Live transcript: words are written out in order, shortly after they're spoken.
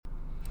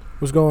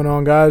What's going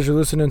on, guys? You're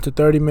listening to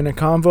 30 Minute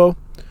Convo.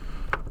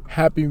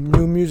 Happy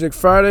New Music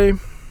Friday.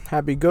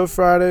 Happy Good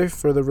Friday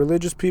for the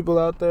religious people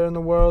out there in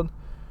the world.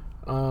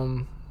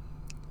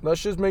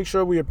 Let's just make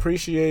sure we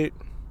appreciate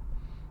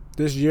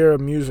this year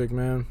of music,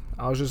 man.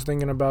 I was just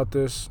thinking about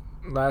this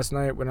last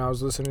night when I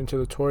was listening to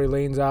the Tory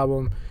Lanez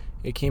album.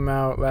 It came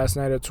out last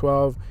night at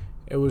 12.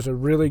 It was a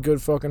really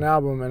good fucking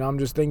album, and I'm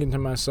just thinking to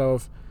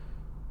myself,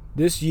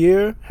 this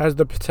year has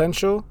the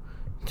potential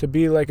to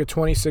be like a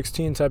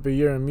 2016 type of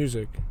year in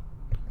music.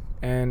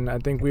 And I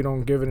think we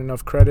don't give it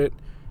enough credit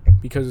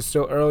because it's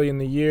still early in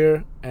the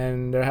year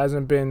and there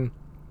hasn't been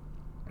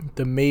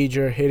the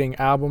major hitting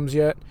albums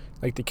yet,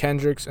 like the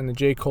Kendricks and the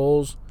J.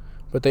 Coles,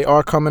 but they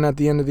are coming at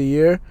the end of the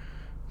year.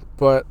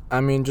 But,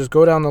 I mean, just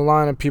go down the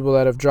line of people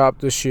that have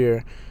dropped this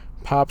year.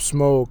 Pop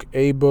Smoke,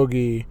 A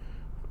Boogie,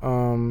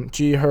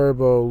 G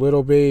Herbo,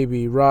 Lil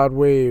Baby, Rod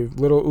Wave,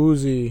 Lil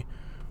Uzi,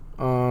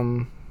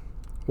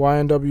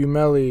 YNW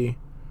Melly,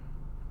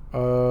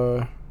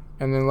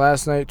 and then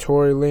last night,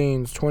 Tory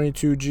Lanez,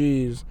 22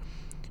 G's,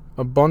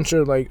 a bunch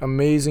of like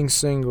amazing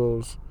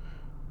singles,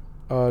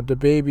 the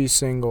Baby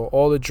single,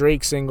 all the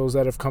Drake singles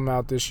that have come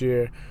out this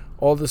year,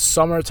 all the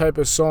summer type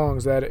of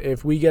songs that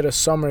if we get a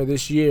summer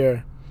this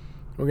year,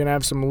 we're going to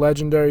have some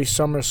legendary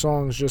summer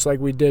songs just like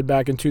we did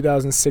back in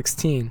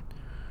 2016.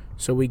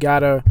 So we got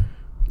to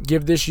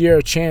give this year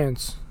a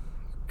chance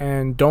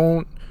and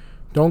don't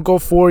go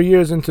 4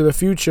 years into the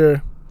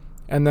future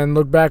and then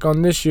look back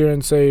on this year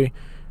and say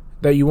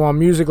that you want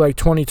music like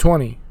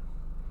 2020.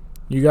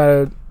 You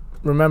gotta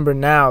remember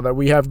now that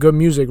we have good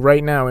music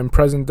right now in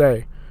present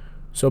day.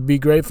 So be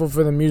grateful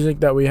for the music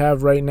that we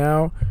have right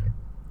now.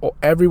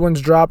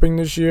 Everyone's dropping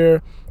this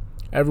year.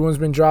 Everyone's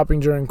been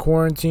dropping during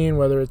quarantine,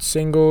 whether it's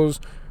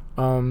singles.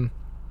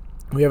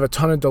 We have a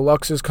ton of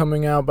deluxes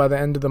coming out by the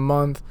end of the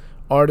month.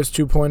 Artist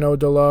 2.0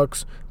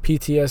 Deluxe,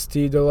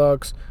 PTSD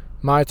Deluxe,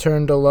 My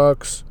Turn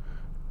Deluxe.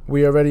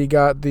 We already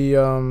got the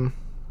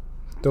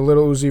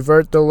Lil Uzi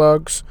Vert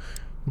Deluxe.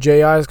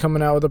 J.I. is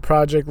coming out with a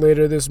project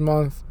later this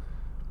month.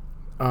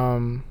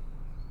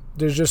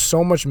 There's just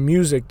so much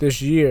music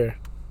this year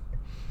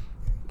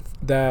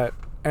that,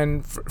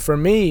 and for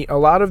me, a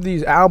lot of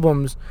these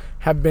albums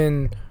have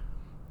been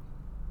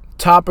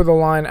top of the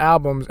line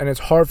albums, and it's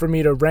hard for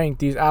me to rank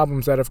these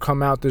albums that have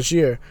come out this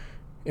year.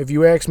 If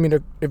you ask me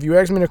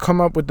to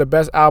come up with the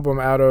best album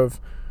out of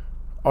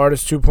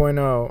Artist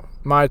 2.0,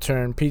 My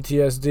Turn,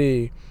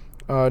 PTSD,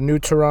 New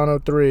Toronto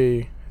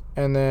 3,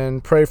 and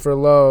then Pray for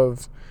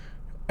Love,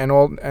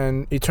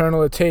 and Eternal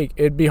Atake,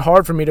 it'd be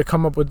hard for me to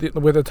come up with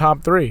a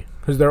top three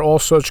because they're all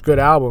such good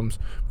albums.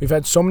 We've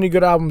had so many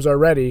good albums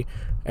already,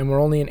 and we're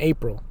only in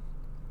April.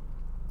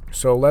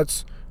 So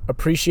let's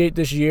appreciate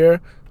this year.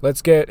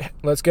 Let's get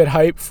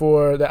hype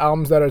for the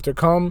albums that are to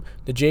come.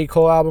 The J.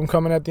 Cole album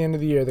coming at the end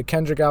of the year. The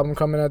Kendrick album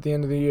coming at the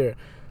end of the year.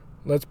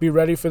 Let's be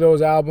ready for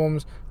those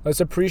albums. Let's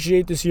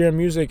appreciate this year in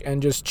music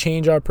and just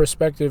change our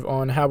perspective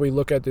on how we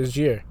look at this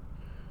year.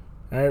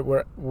 All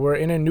right, we're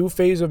in a new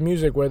phase of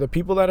music where the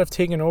people that have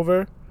taken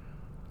over,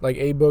 like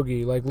A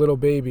Boogie, like Lil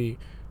Baby,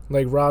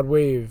 like Rod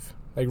Wave,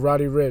 like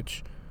Roddy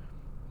Ricch,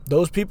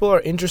 those people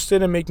are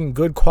interested in making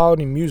good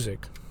quality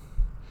music.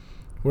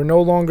 We're no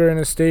longer in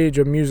a stage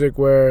of music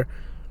where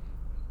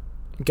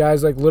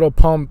guys like Lil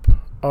Pump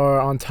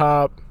are on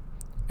top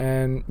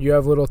and you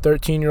have little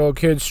 13-year-old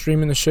kids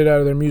streaming the shit out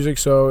of their music,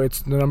 so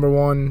it's the number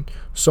one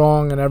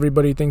song and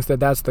everybody thinks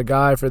that that's the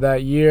guy for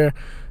that year.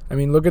 I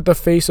mean, look at the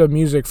face of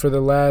music for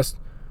the last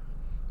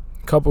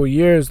couple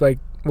years, like,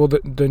 well,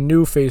 the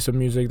new face of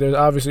music. There's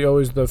obviously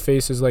always the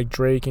faces like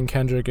Drake and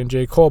Kendrick and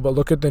J. Cole, but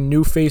look at the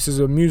new faces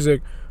of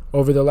music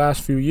over the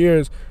last few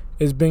years.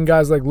 It's been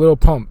guys like Lil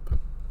Pump,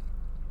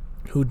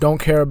 who don't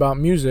care about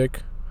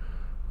music,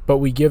 but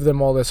we give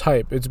them all this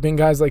hype. It's been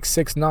guys like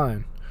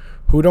 6ix9ine,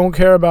 who don't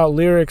care about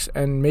lyrics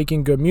and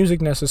making good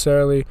music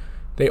necessarily.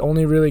 They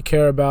only really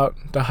care about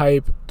the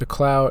hype, the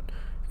clout,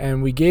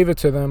 and we gave it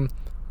to them.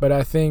 But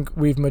I think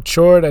we've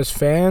matured as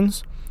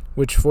fans,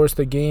 which forced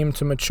the game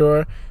to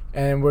mature,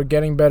 and we're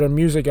getting better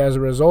music as a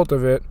result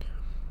of it.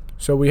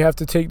 So we have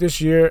to take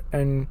this year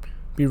and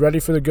be ready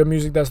for the good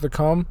music that's to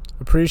come,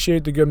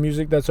 appreciate the good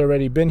music that's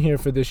already been here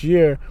for this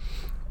year,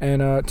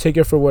 and take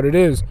it for what it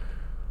is.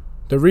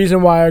 The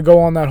reason why I go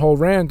on that whole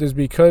rant is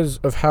because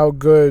of how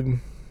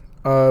good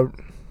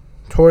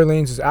Tory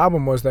Lanez's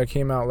album was that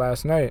came out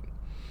last night.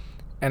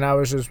 And I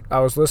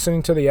was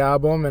listening to the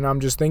album, and I'm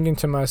just thinking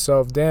to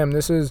myself, damn,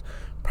 this is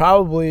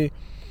probably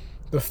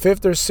the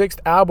 5th or 6th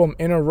album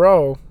in a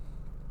row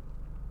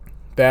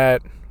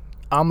that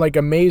I'm like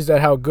amazed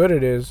at how good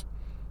it is.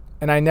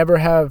 And I never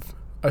have,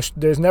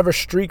 there's never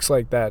streaks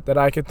like that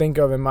I could think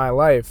of in my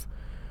life.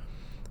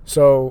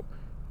 So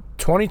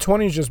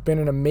 2020 has just been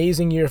an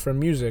amazing year for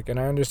music. And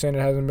I understand it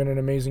hasn't been an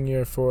amazing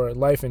year for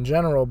life in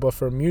general, but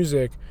for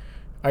music,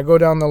 I go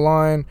down the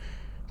line,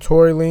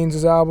 Tory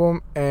Lanez's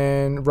album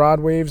and Rod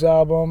Wave's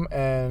album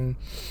and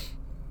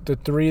the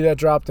 3 that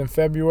dropped in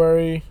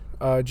February,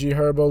 G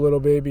Herbo, Lil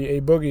Baby,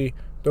 A Boogie,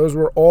 Those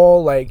were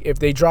all, like, if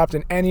they dropped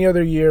in any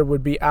other year,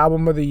 would be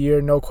album of the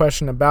year, no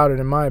question about it,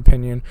 in my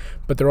opinion.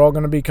 But they're all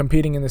going to be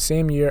competing in the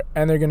same year,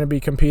 and they're going to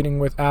be competing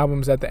with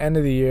albums at the end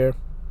of the year.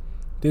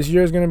 This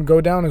year is going to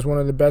go down as one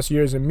of the best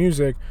years in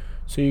music,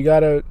 so you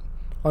got to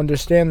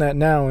understand that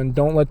now, and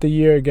don't let the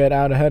year get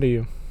out ahead of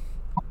you.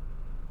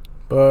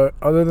 But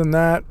other than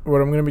that,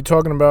 what I'm going to be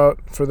talking about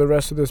for the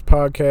rest of this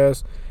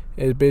podcast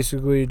is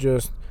basically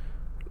just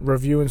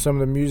reviewing some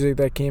of the music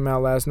that came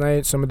out last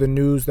night, some of the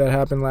news that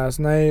happened last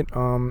night,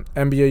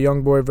 NBA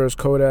Youngboy versus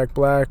Kodak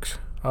Black,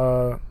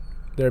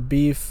 their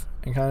beef,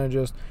 and kind of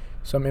just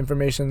some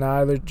information that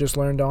I just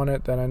learned on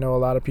it that I know a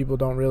lot of people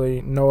don't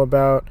really know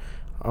about.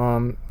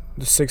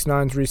 The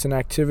 6ix9ine's recent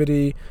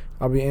activity.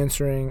 I'll be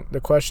answering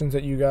the questions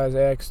that you guys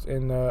asked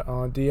in the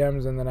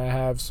DMs, and then I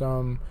have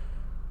some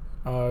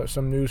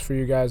news for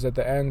you guys at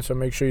the end, so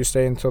make sure you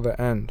stay until the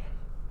end.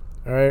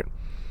 All right.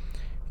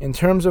 In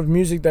terms of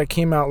music that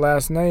came out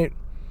last night,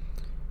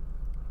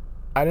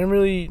 I didn't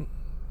really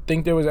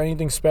think there was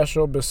anything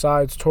special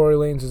besides Tory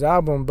Lanez'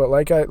 album, but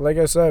like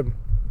I said,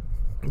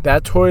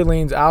 that Tory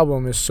Lanez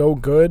album is so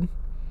good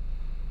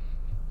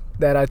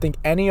that I think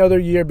any other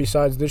year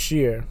besides this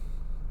year,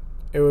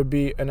 it would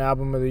be an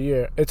album of the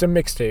year. It's a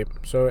mixtape,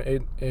 so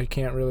it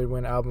can't really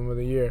win album of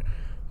the year.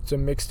 It's a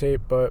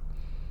mixtape, but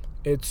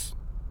it's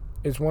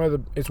one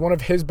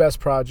of his best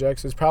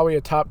projects. It's probably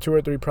a top 2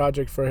 or 3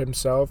 project for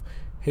himself.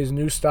 His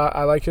new style,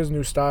 I like his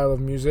new style of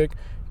music,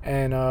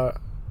 and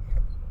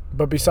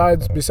but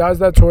besides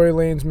that Tory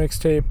Lanez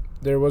mixtape,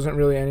 there wasn't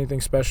really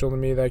anything special to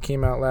me that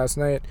came out last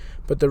night.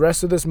 But the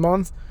rest of this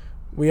month,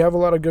 we have a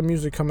lot of good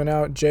music coming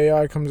out.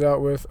 J.I. comes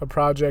out with a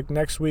project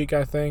next week,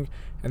 I think,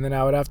 and then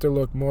I would have to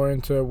look more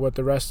into what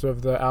the rest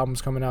of the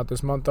albums coming out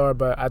this month are.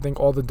 But I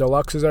think all the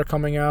deluxes are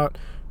coming out,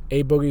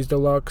 A Boogie's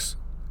deluxe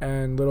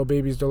and Lil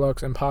Baby's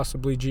deluxe, and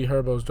possibly G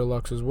Herbo's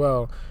deluxe as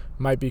well,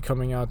 might be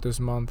coming out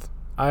this month.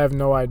 I have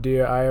no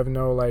idea. I have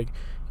no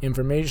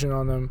information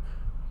on them,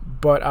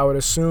 but I would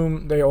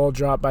assume they all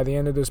drop by the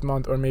end of this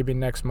month or maybe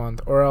next month,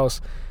 or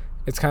else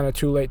it's kind of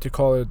too late to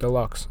call it a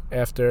deluxe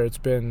after it's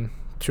been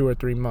 2 or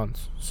 3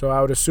 months. So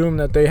I would assume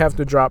that they have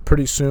to drop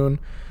pretty soon.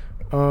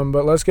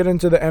 But let's get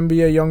into the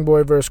NBA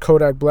Youngboy versus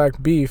Kodak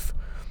Black beef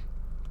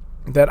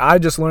that I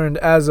just learned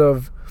as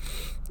of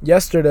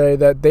yesterday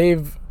that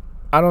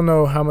I don't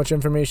know how much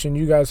information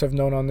you guys have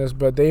known on this,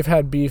 but they've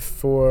had beef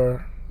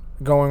for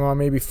going on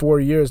maybe 4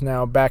 years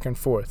now, back and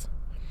forth.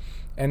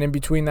 And in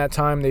between that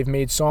time, they've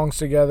made songs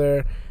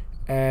together,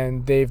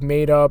 and they've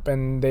made up,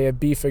 and they have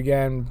beef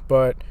again.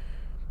 But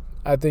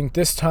I think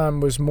this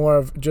time was more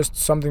of just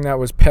something that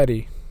was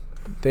petty.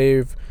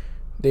 They've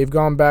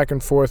gone back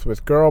and forth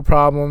with girl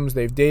problems.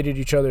 They've dated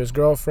each other's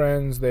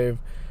girlfriends. They've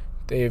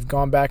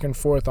gone back and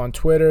forth on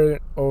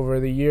Twitter over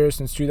the years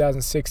since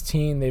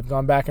 2016. They've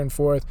gone back and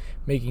forth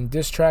making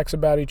diss tracks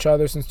about each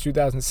other since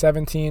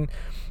 2017.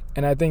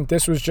 And I think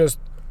this was just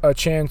a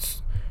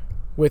chance,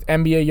 with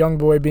NBA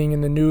Youngboy being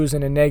in the news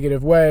in a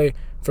negative way,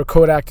 for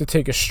Kodak to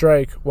take a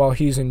strike while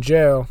he's in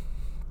jail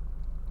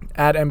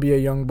at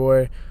NBA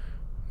Youngboy,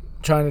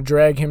 trying to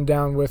drag him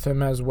down with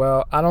him as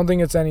well. I don't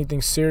think it's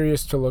anything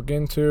serious to look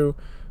into.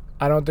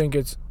 I don't think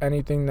it's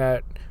anything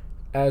that,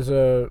 as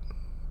a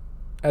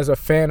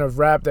fan of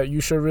rap, that you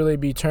should really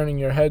be turning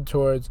your head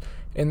towards,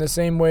 in the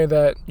same way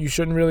that you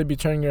shouldn't really be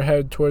turning your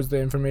head towards the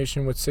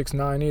information with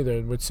 6ix9ine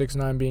either, with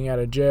 6ix9ine being out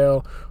of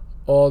jail,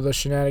 all the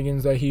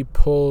shenanigans that he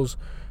pulls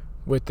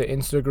with the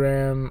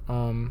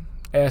Instagram,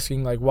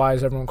 asking why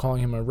is everyone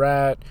calling him a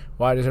rat?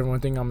 Why does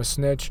everyone think I'm a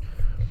snitch?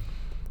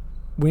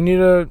 We need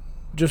to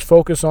just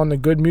focus on the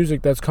good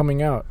music that's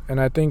coming out. And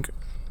I think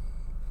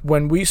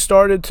when we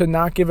started to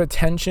not give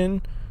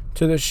attention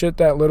to the shit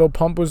that Lil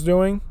Pump was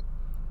doing,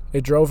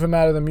 it drove him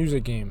out of the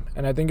music game.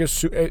 And I think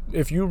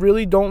if you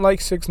really don't like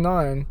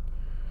 6ix9ine,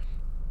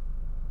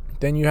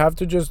 then you have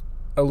to just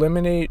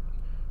eliminate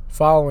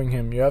following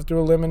him. You have to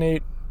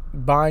eliminate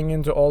buying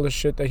into all the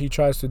shit that he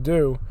tries to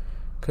do,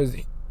 because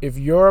if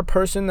you're a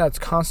person that's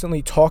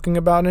constantly talking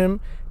about him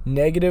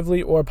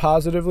negatively or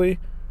positively,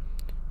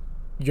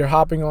 you're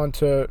hopping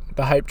onto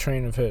the hype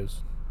train of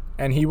his,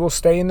 and he will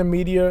stay in the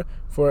media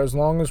for as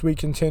long as we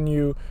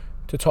continue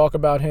to talk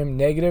about him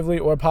negatively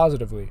or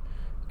positively.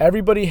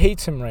 Everybody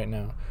hates him right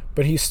now,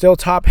 but he's still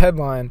top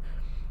headline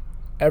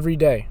every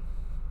day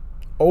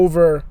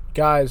over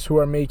guys who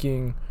are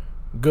making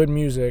good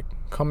music,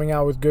 coming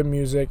out with good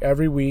music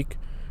every week.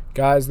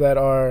 Guys that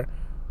are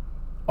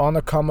on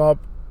the come up,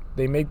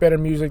 they make better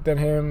music than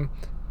him.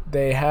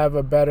 They have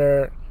a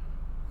better,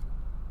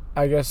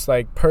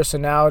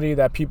 personality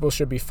that people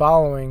should be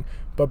following.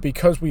 But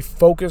because we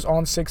focus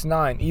on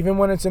 6ix9ine, even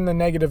when it's in the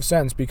negative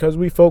sense, because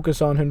we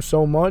focus on him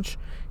so much,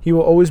 he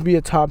will always be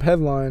a top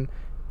headline.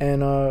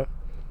 And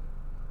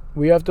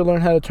we have to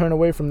learn how to turn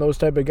away from those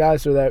type of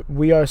guys so that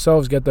we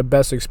ourselves get the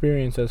best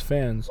experience as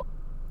fans.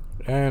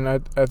 And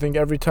I think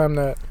every time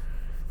that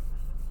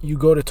you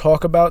go to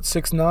talk about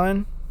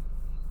 6ix9ine,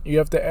 you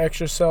have to ask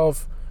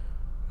yourself,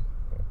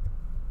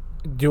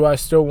 do I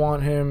still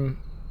want him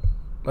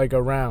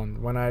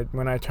around? When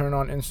I turn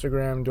on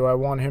Instagram, do I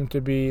want him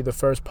to be the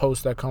first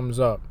post that comes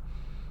up?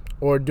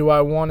 Or do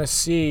I want to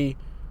see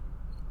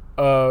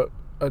a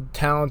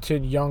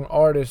talented young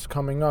artist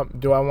coming up?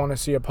 Do I want to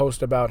see a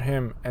post about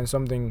him and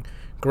something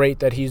great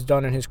that he's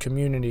done in his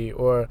community,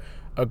 or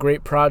a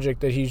great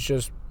project that he's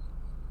just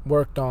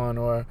worked on,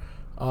 or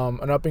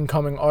an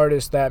up-and-coming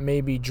artist that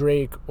maybe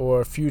Drake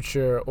or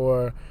Future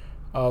or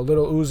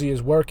Lil Uzi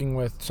is working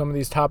with, some of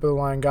these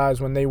top-of-the-line guys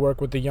when they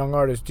work with the young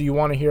artists? Do you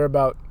want to hear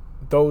about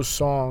those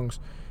songs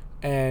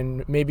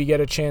and maybe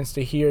get a chance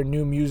to hear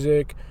new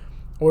music?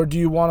 Or do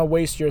you want to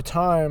waste your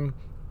time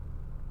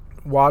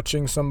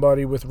watching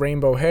somebody with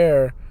rainbow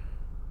hair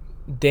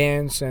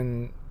dance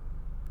and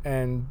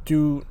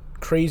do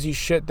crazy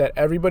shit that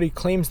everybody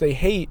claims they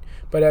hate,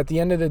 but at the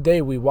end of the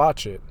day we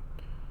watch it?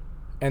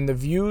 And the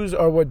views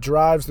are what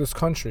drives this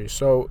country.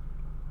 So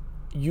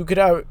you could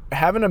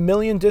having 1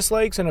 million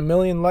dislikes and 1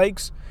 million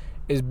likes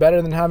is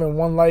better than having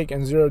 1 like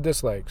and 0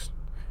 dislikes.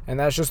 And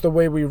that's just the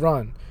way we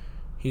run.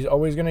 He's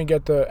always going to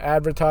get the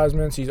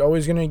advertisements. He's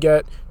always going to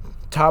get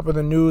top of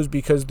the news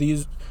because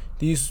these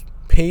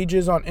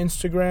pages on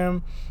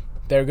Instagram,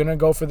 they're going to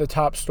go for the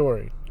top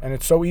story. And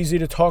it's so easy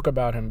to talk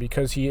about him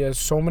because he has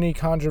so many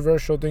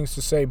controversial things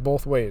to say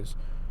both ways.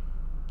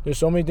 There's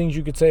so many things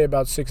you could say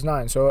about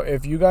 6ix9ine. So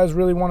if you guys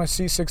really want to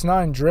see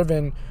 6ix9ine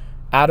driven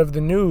out of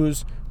the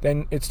news,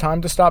 then it's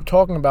time to stop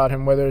talking about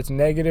him, whether it's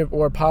negative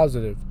or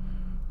positive.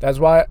 That's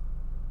why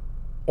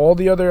all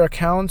the other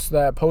accounts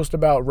that post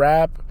about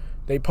rap,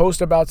 they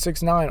post about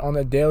 6ix9ine on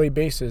a daily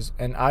basis,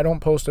 and I don't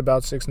post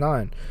about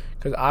 6ix9ine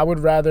because I would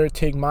rather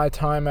take my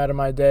time out of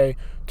my day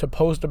to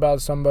post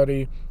about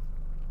somebody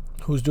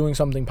who's doing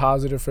something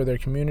positive for their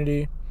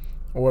community,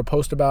 or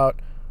post about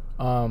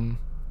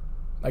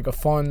like a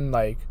fun,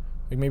 like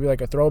maybe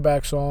like a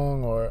throwback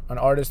song or an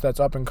artist that's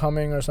up and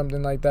coming or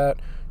something like that.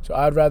 So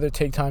I'd rather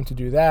take time to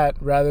do that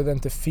rather than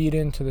to feed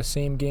into the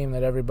same game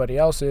that everybody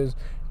else is.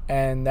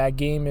 And that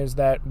game is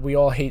that we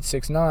all hate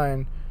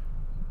 6ix9ine,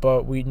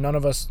 but none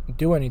of us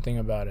do anything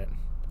about it.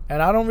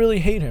 And I don't really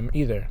hate him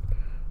either.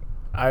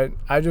 I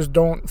just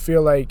don't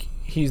feel like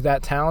he's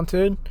that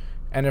talented.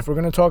 And if we're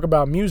going to talk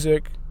about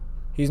music,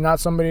 he's not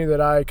somebody that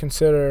I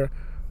consider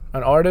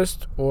an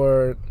artist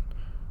or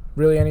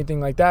really anything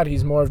like that.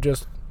 He's more of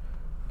just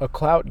a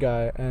clout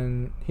guy,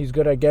 and he's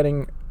good at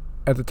getting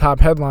at the top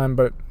headline,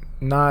 but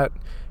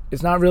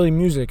it's not really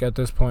music at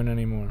this point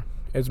anymore.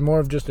 It's more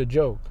of just a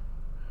joke.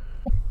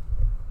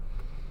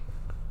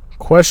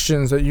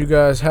 Questions that you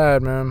guys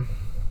had, man.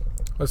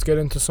 Let's get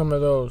into some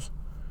of those.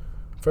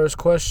 First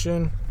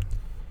question: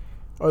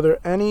 Are there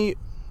any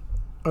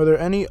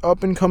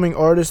up and coming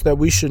artists that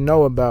we should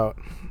know about?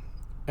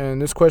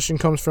 And this question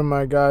comes from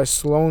my guy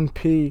Sloan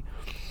P.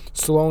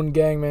 Sloan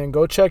Gang, man.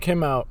 Go check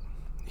him out.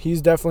 He's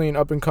definitely an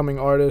up and coming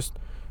artist.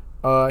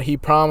 He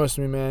promised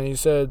me, man. He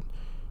said,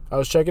 I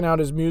was checking out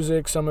his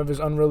music, some of his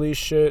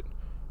unreleased shit.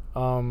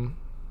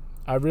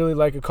 I really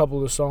like a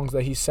couple of songs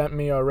that he sent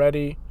me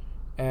already,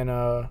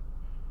 and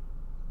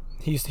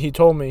he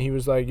told me, he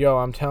was like, yo,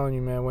 I'm telling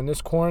you, man, when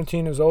this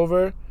quarantine is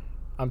over,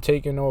 I'm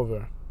taking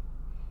over.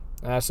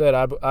 And I said,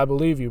 I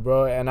believe you,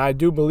 bro. And I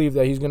do believe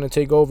that he's going to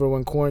take over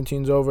when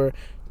quarantine's over.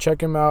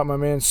 Check him out, my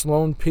man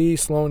Sloan P,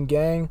 Sloan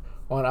Gang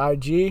on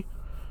IG.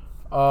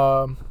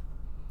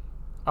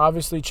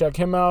 Obviously, check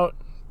him out.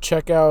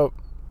 Check out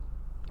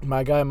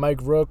my guy Mike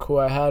Rook, who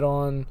I had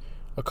on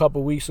a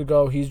couple weeks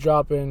ago. He's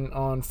dropping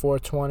on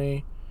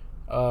 420,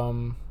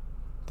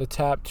 the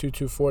Tap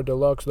 224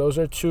 Deluxe. Those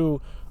are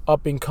two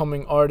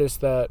up-and-coming artists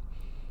that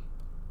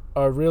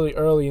are really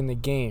early in the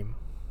game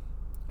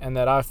and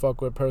that I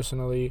fuck with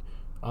personally.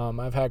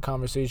 I've had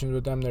conversations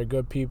with them. They're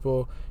good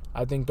people.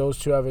 I think those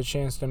two have a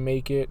chance to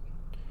make it.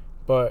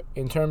 But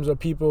in terms of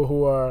people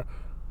who are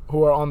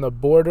on the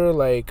border,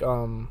 like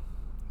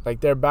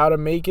they're about to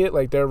make it,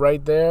 like they're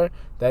right there,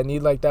 that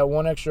need like that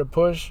one extra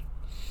push,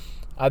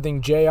 I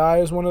think J.I.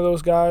 is one of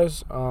those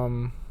guys.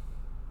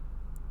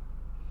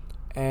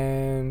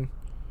 And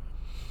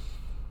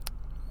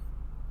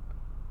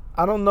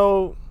I don't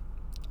know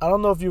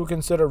if you would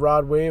consider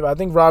Rod Wave. I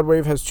think Rod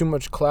Wave has too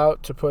much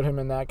clout to put him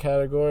in that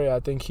category. I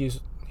think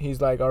he's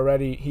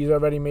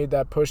already made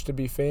that push to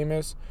be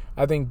famous.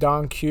 I think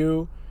Don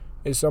Q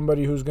is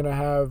somebody who's going to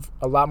have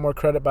a lot more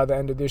credit by the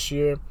end of this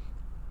year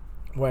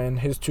when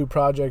his two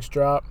projects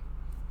drop.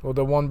 Well,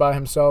 the one by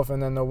himself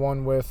and then the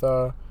one with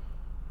A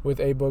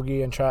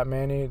Boogie and Trap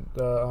Manny,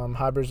 the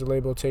Hybrids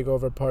Label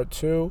Takeover Part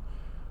 2.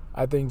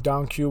 I think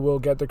Don Q will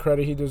get the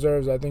credit he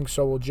deserves. I think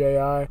so will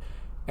J.I.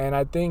 And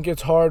I think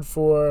it's hard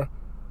for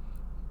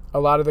a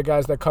lot of the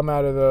guys that come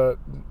out of the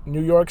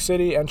New York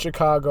City and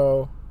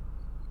Chicago,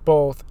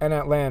 both, and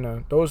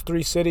Atlanta. Those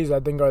three cities I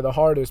think are the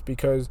hardest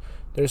because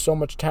there's so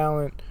much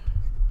talent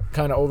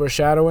kind of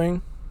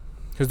overshadowing,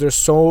 because there's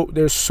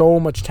so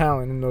much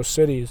talent in those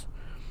cities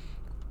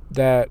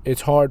that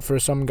it's hard for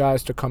some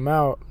guys to come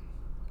out.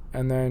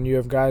 And then you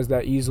have guys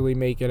that easily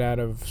make it out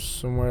of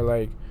somewhere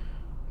like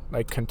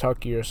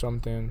Kentucky or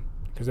something,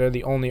 because they're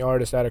the only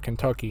artists out of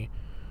Kentucky.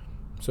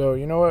 So,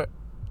 you know what?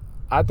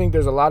 I think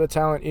there's a lot of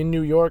talent in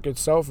New York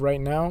itself right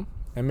now,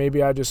 and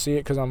maybe I just see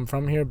it because I'm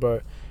from here,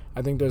 but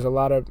I think there's a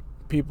lot of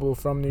people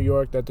from New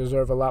York that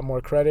deserve a lot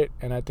more credit,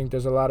 and I think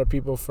there's a lot of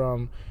people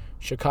from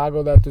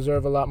Chicago that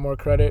deserve a lot more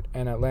credit,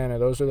 and Atlanta.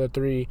 Those are the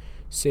 3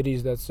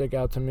 cities that stick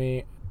out to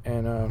me.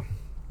 And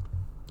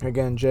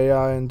again,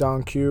 J.I. and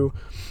Don Q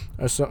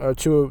are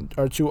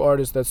two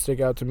artists that stick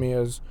out to me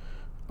as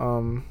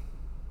kind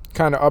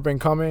of up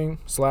and coming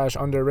 /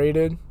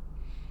 underrated.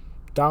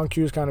 Don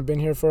Q's kind of been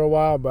here for a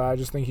while, but I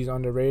just think he's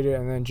underrated.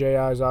 And then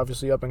J.I. is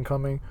obviously up and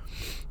coming.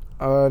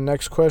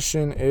 Next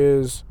question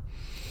is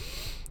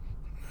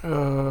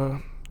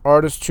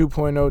Artist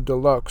 2.0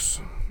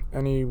 Deluxe.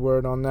 Any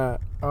word on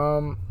that?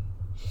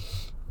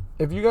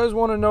 If you guys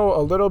want to know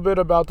a little bit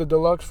about the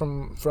Deluxe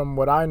from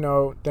what I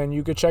know, then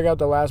you could check out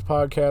the last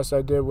podcast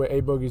I did with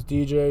A Boogie's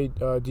DJ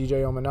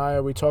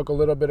Omanaya. We talk a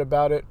little bit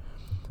about it,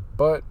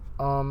 but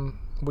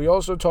we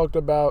also talked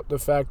about the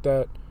fact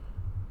that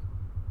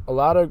a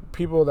lot of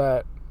people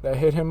that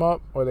hit him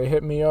up, or they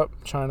hit me up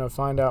trying to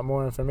find out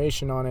more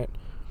information on it,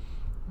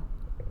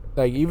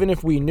 like, even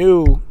if we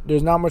knew,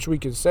 there's not much we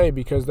could say,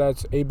 because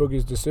that's A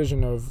Boogie's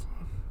decision of,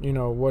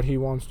 what he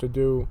wants to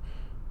do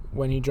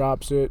when he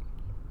drops it.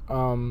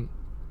 A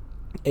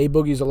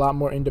Boogie's a lot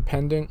more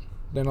independent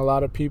than a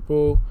lot of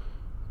people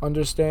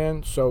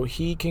understand, so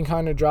he can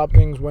kind of drop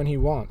things when he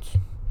wants.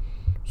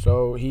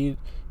 So he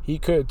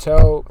could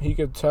tell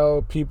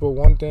people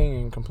one thing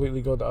and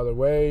completely go the other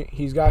way.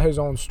 He's got his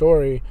own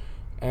story,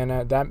 and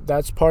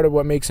that's part of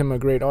what makes him a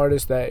great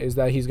artist. That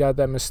he's got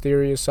that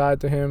mysterious side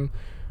to him.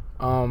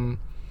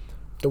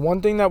 The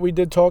one thing that we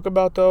did talk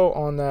about, though,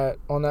 on that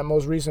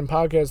most recent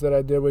podcast that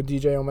I did with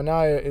DJ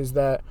Omanaya, is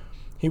that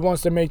he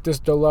wants to make this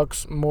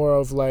Deluxe more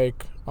of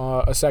like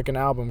a second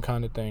album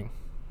kind of thing.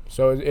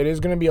 So it is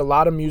going to be a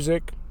lot of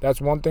music.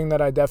 That's one thing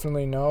that I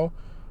definitely know,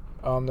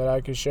 that I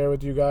could share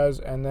with you guys.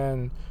 And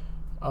then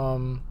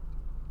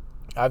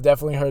I've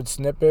definitely heard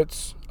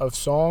snippets of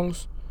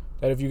songs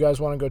that if you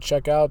guys want to go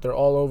check out, they're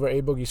all over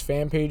A Boogie's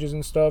fan pages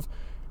and stuff.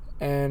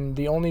 And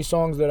the only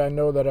songs that I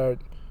know that are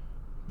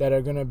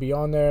going to be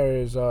on there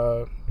is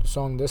the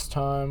song This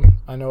Time.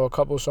 I know a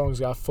couple songs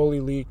got fully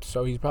leaked,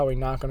 so he's probably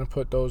not going to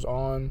put those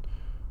on.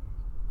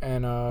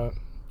 And I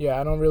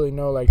don't really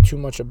know like too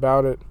much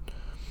about it.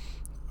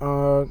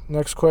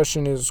 Next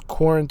question is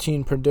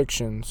quarantine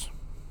predictions.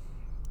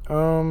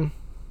 I'll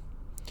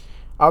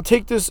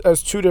take this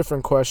as 2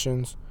 different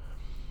questions.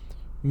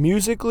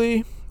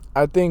 Musically,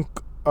 I think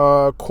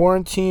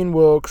quarantine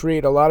will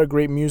create a lot of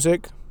great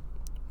music,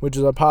 which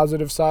is a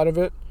positive side of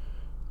it.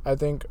 I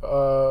think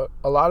a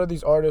lot of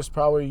these artists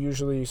probably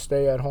usually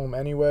stay at home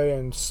anyway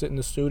and sit in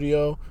the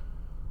studio,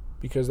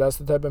 because that's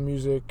the type of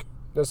music,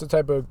 that's the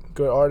type of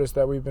good artists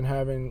that we've been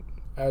having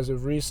as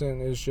of recent,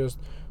 is just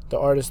the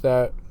artists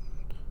that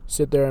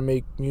sit there and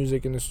make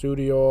music in the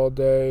studio all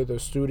day, the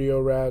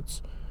studio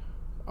rats.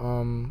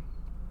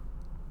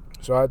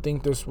 So I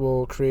think this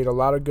will create a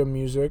lot of good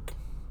music.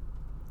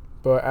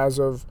 But as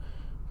of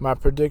my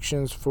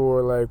predictions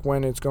for like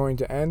when it's going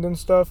to end and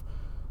stuff,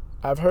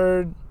 I've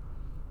heard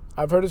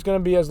it's going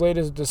to be as late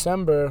as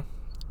December,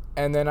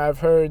 and then I've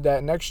heard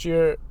that next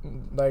year,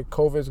 like,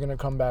 COVID's going to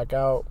come back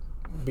out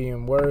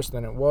being worse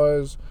than it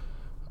was,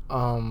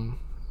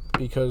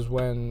 because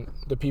when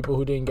the people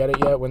who didn't get it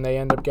yet, when they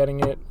end up getting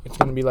it, it's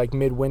going to be like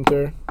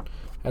midwinter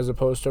as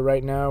opposed to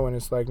right now when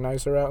it's like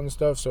nicer out and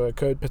stuff, so it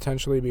could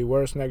potentially be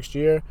worse next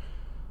year.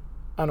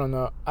 I don't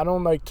know. I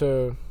don't like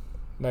to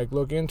like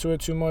look into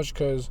it too much,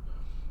 because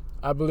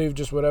I believe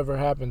just whatever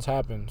happens,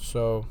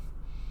 so,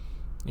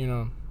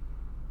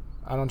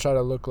 I don't try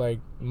to look like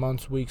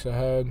months, weeks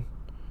ahead.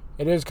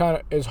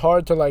 It's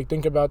hard to like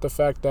think about the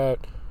fact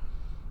that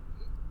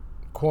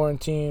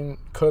quarantine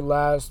could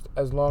last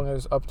as long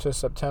as up to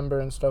September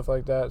and stuff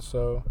like that.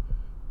 So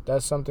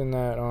that's something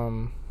that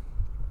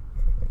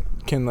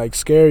can like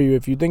scare you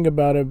if you think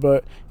about it.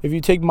 But if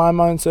you take my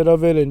mindset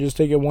of it and just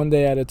take it one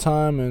day at a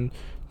time and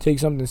take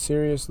something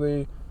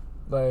seriously,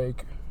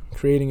 like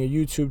creating a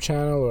YouTube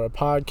channel or a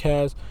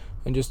podcast,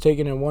 and just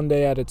taking it one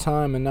day at a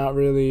time and not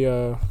really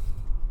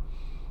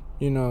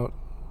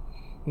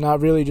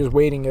not really just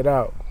waiting it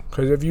out.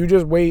 Because if you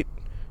just wait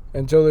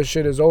until this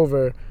shit is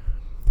over,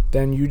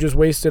 then you just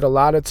wasted a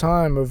lot of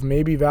time, of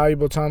maybe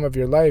valuable time of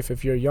your life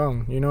if you're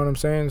young. You know what I'm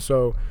saying?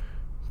 So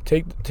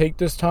take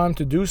this time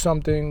to do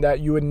something that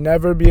you would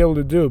never be able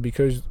to do,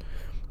 because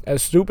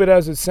as stupid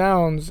as it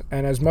sounds,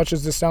 and as much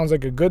as this sounds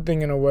like a good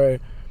thing in a way,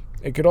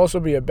 it could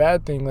also be a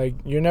bad thing. Like,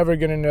 you're never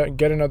going to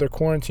get another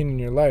quarantine in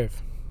your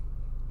life.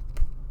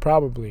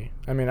 Probably.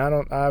 I mean, I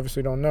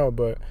obviously don't know,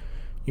 but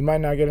you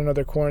might not get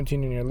another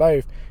quarantine in your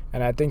life.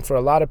 And I think for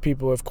a lot of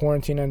people, if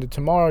quarantine ended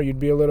tomorrow, you'd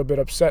be a little bit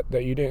upset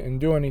that you didn't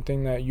do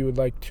anything that you would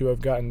like to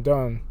have gotten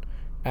done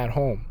at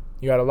home.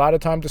 You got a lot of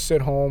time to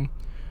sit home.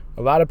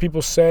 A lot of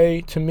people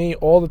say to me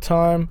all the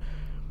time,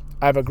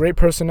 I have a great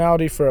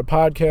personality for a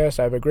podcast.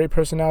 I have a great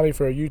personality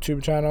for a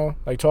YouTube channel.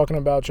 Like, talking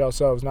about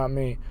yourselves, not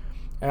me.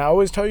 And I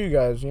always tell you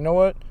guys, you know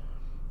what?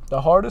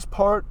 The hardest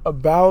part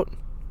about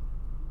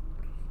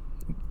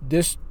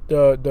this,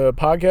 the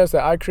podcast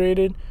that I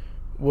created,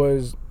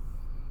 was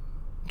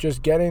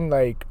just getting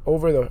like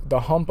over the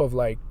hump of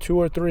like 2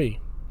 or 3.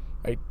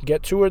 Like,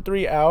 get 2 or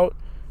 3 out,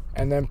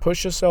 and then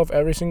push yourself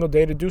every single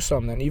day to do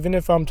something. Even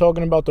if I'm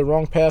talking about the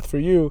wrong path for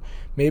you,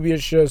 maybe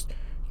it's just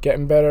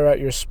getting better at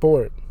your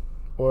sport,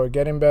 or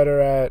getting better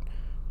at,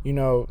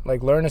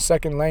 like learn a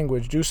second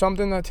language. Do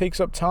something that takes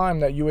up time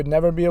that you would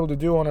never be able to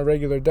do on a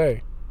regular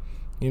day.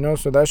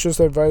 So that's just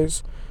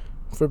advice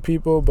for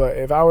people. But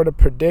if I were to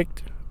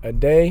predict a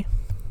day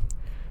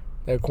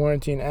that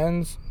quarantine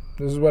ends,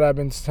 this is what I've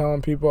been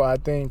telling people. I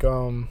think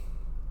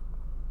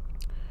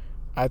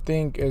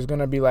it's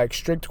gonna be like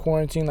strict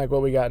quarantine, like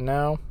what we got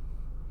now,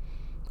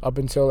 up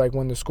until like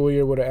when the school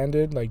year would have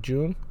ended, like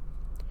June.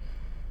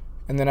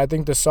 And then I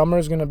think the summer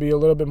is gonna be a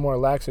little bit more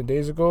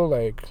lackadaisical.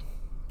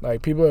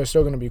 Like people are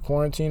still gonna be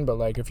quarantined, but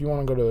like if you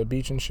want to go to the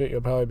beach and shit,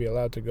 you'll probably be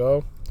allowed to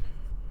go.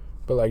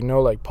 But like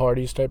no like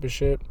parties type of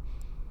shit.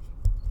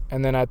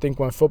 And then I think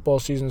when football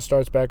season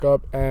starts back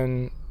up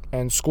and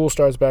school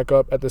starts back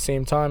up at the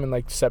same time in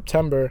like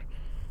September,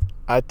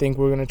 I think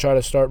we're gonna try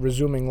to start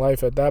resuming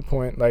life at that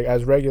point, like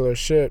as regular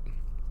shit.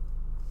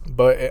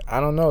 But I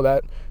don't know,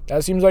 that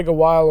seems like a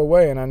while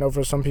away, and I know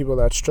for some people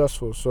that's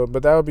stressful. So,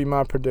 but that would be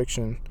my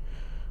prediction.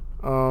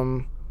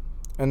 And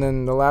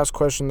then the last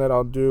question that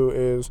I'll do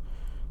is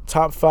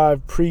top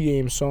 5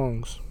 pregame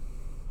songs.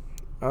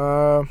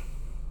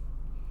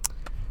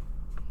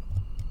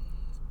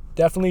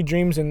 Definitely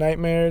Dreams and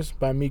Nightmares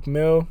by Meek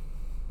Mill.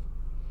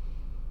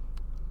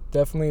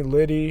 Definitely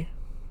Liddy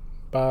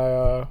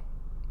by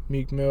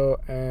Meek Mill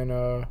and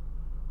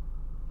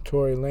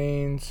Tory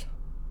Lanez.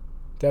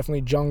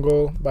 Definitely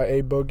Jungle by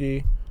A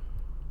Boogie.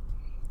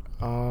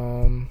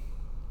 I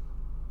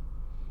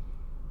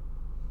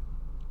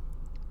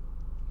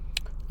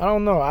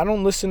don't know. I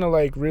don't listen to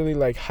like really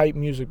like hype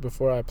music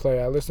before I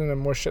play. I listen to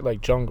more shit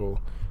like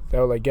Jungle that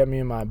will like get me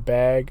in my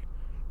bag,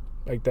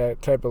 like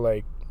that type of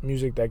like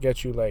music that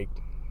gets you like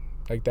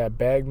that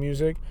bag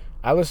music.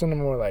 I listen to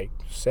more like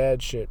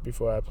sad shit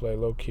before I play,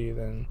 low key,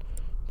 than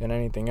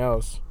anything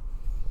else.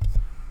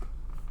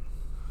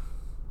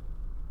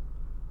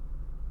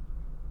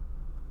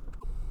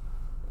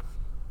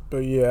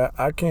 But yeah,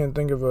 I can't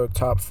think of a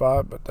top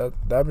 5, but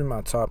that'd be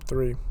my top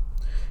 3.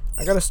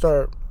 I gotta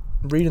start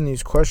reading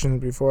these questions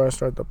before I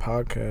start the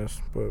podcast,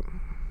 but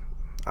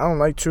I don't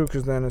like to,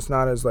 because then it's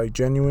not as like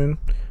genuine,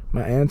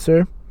 my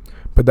answer.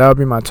 But that would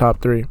be my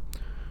top 3: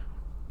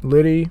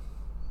 Liddy,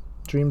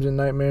 Dreams and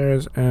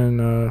Nightmares,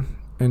 and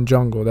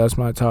Jungle. That's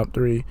my top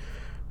 3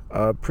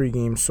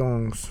 pregame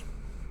songs.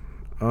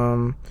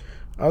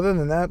 Other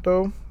than that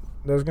though,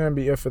 that's gonna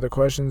be it for the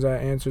questions I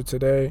answered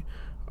today.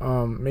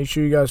 Make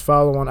sure you guys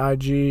follow on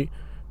IG.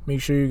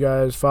 Make sure you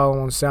guys follow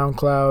on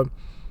SoundCloud.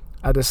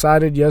 I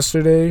decided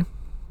yesterday,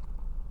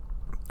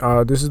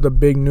 this is the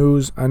big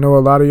news. I know a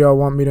lot of y'all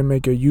want me to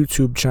make a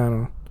YouTube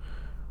channel.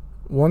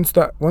 Once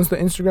the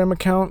Instagram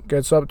account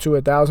gets up to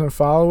 1,000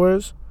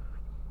 followers,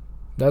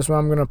 that's when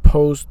I'm gonna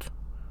post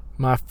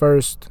my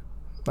first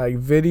like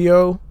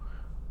video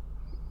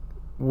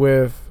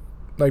with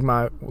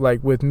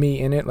with me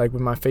in it, like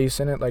with my face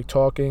in it, like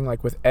talking,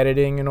 like with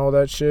editing and all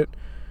that shit.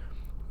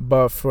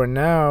 But for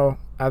now,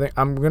 I think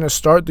I'm gonna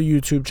start the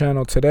YouTube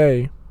channel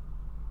today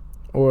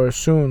or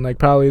soon, like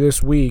probably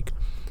this week.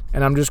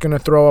 And I'm just going to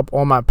throw up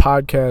all my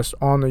podcasts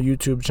on the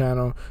YouTube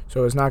channel.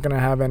 So it's not going to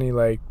have any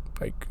like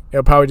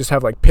it'll probably just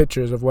have like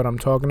pictures of what I'm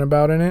talking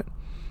about in it.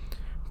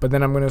 But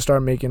then I'm going to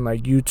start making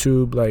like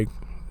YouTube like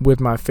with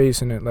my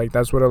face in it. Like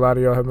that's what a lot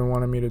of y'all have been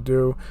wanting me to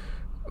do.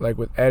 Like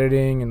with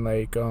editing and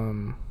like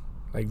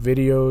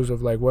videos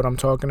of like what I'm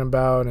talking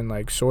about and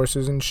like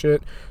sources and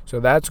shit.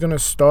 So that's going to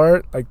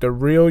start, like the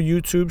real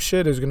YouTube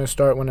shit is going to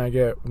start when I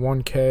get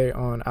 1K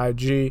on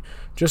IG,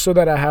 just so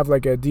that I have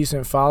like a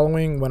decent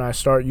following when I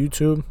start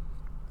YouTube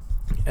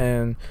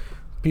and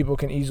people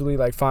can easily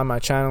like find my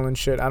channel and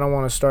shit. I don't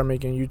want to start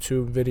making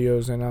YouTube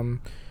videos and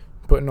I'm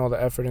putting all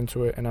the effort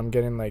into it and I'm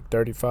getting like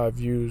 35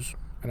 views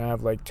and I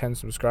have like 10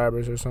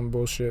 subscribers or some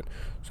bullshit.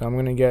 So I'm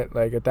going to get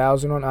like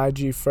 1,000 on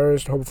IG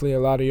first. Hopefully a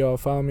lot of y'all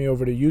follow me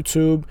over to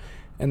YouTube.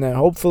 And then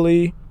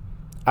hopefully,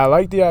 I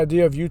like the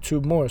idea of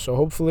YouTube more. So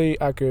hopefully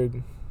I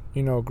could,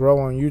 grow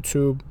on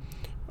YouTube.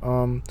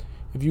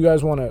 If you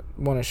guys want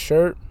a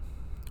shirt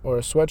or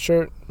a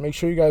sweatshirt, make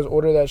sure you guys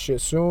order that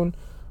shit soon.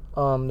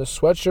 The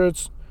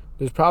sweatshirts,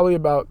 there's probably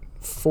about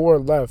 4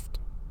 left.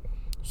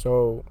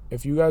 So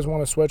if you guys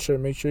want a sweatshirt,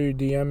 make sure you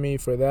DM me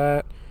for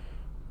that.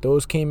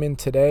 Those came in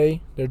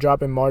today. They're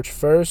dropping March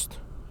 1st.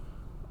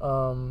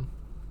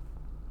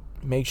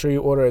 Make sure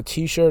you order a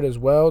t-shirt as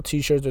well.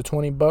 T-shirts are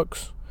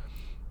 $20.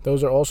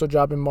 Those are also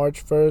dropping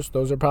March 1st.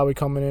 Those are probably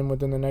coming in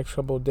within the next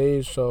couple of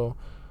days. So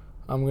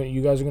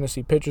you guys are gonna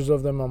see pictures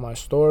of them on my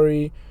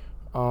story.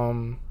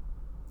 I'm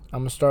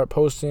gonna start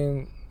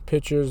posting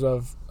pictures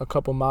of a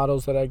couple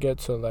models that I get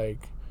to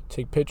like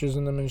take pictures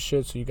in them and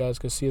shit, so you guys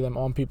can see them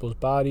on people's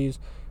bodies.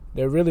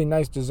 They're really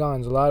nice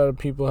designs. A lot of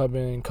people have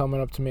been coming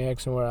up to me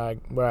asking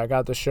where I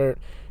got the shirt,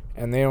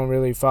 and they don't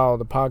really follow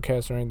the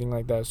podcast or anything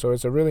like that. So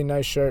it's a really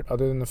nice shirt,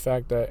 other than the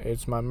fact that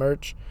it's my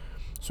merch.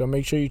 So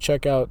make sure you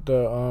check out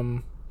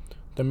the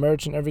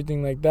merch and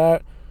everything like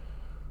that.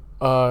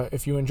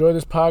 If you enjoy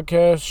this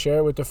podcast, share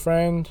it with a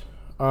friend.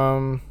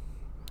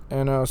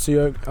 And I'll see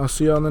you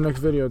on the next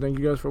video. Thank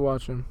you guys for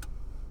watching.